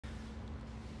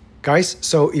Guys,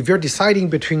 so if you're deciding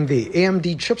between the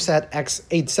AMD chipset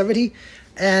X870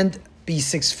 and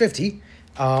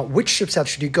B650, which chipset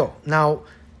should you go? Now,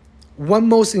 one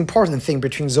most important thing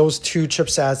between those two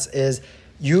chipsets is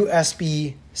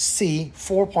USB-C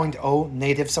 4.0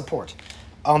 native support.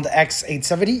 On the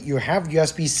X870, you have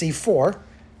USB-C 4,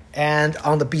 and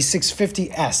on the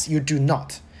B650S, you do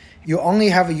not. You only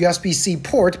have a USB-C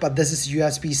port, but this is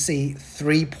USB-C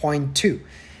 3.2.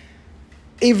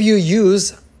 If you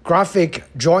use graphic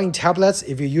drawing tablets,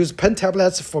 if you use pen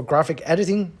tablets for graphic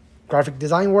editing, graphic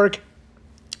design work,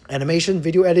 animation,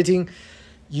 video editing,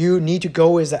 you need to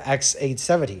go with the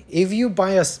X870. If you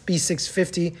buy a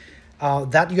B650,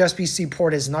 that USB-C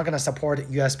port is not going to support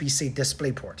USB-C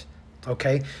display port.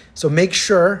 Okay, so make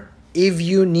sure if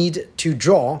you need to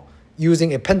draw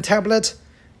using a pen tablet,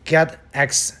 get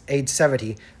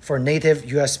X870 for native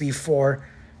USB 4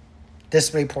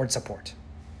 DisplayPort support.